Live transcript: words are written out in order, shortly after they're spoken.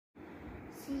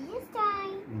serious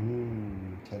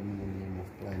time. Tell me the name of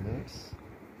planets.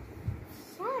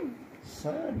 Sun.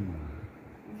 Sun.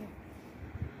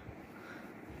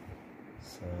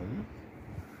 Sun.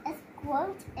 It's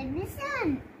quote in the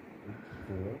sun.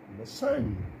 The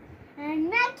sun. And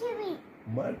Mercury.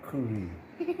 Mercury.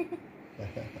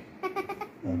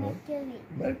 Mercury.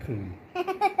 Mercury.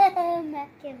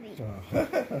 Mercury.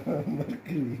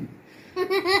 Mercury.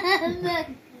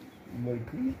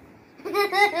 Mercury.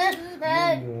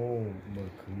 No,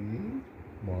 Mercury.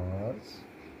 Mars.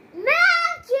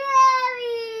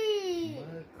 Mercury.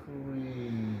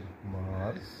 Mercury.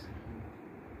 Mars.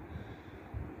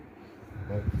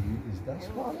 Mercury is the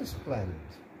smallest planet.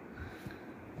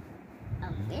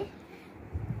 Okay.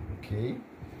 Okay.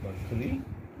 Mercury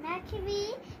Mercury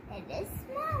is the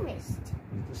smallest.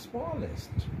 is the smallest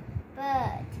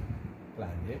But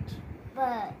planet.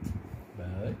 But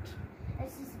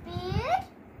it's a speed.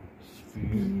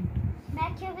 Speed.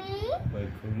 Mercury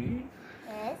Mercury.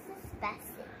 is a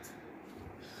spacet.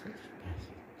 Such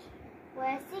passage.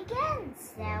 Once again,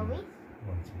 shall we?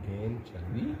 Once again, shall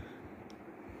we?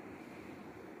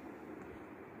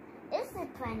 It's a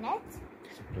planet.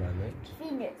 It's a planet.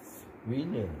 Venus.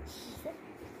 Venus.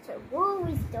 It's a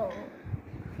rolling stone.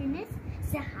 Venus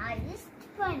is the highest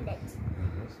planet.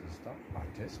 Venus is the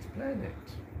hottest planet.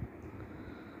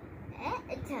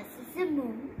 And it touches the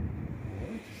moon.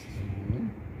 This is the moon.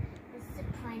 It's a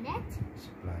planet. It's a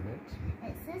planet.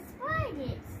 It's the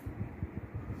brightest.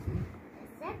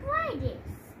 It's the brightest.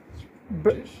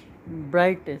 British.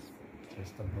 Brightest.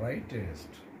 It's the brightest.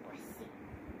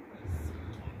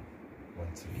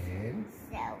 Once again,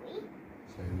 Shall we?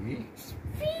 shall we?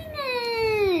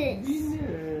 Venus!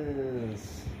 Venus.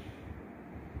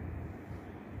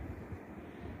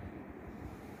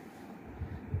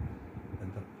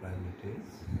 And the planet is?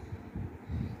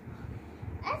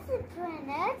 It's a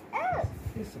planet Earth.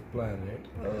 It's a planet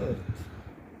Earth.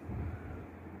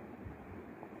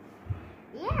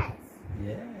 Yes.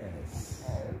 Yes.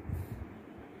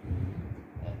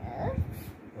 Earth.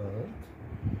 Earth.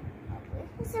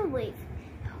 It's a wave.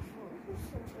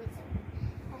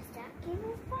 I start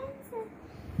giving friends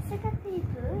a second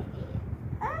paper.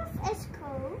 Earth is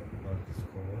cold. Earth is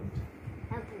called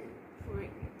A blue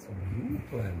planet. a blue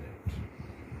planet.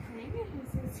 Planet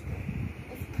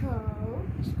is cold.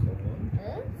 It's called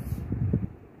Earth.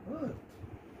 Earth.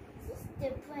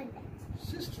 Sister planet.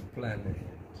 Sister planet.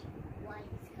 Why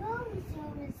it's cold?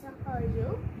 So how are you?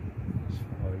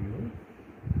 How are you?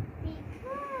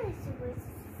 Because it was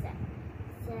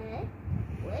said,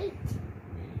 wait.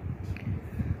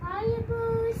 Are you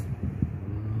Booze?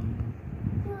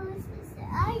 Booze is the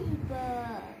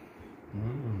iceberg.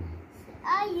 It's the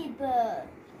iceberg.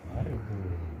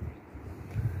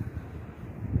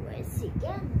 Once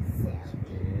again, Sally.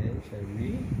 Okay, shall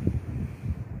we?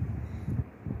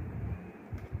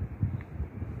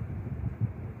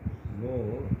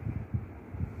 No.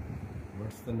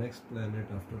 What's the next planet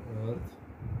after Earth?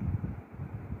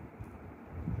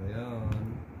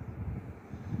 Rayyan.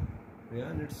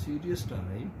 Rayyan, it's serious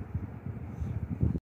time.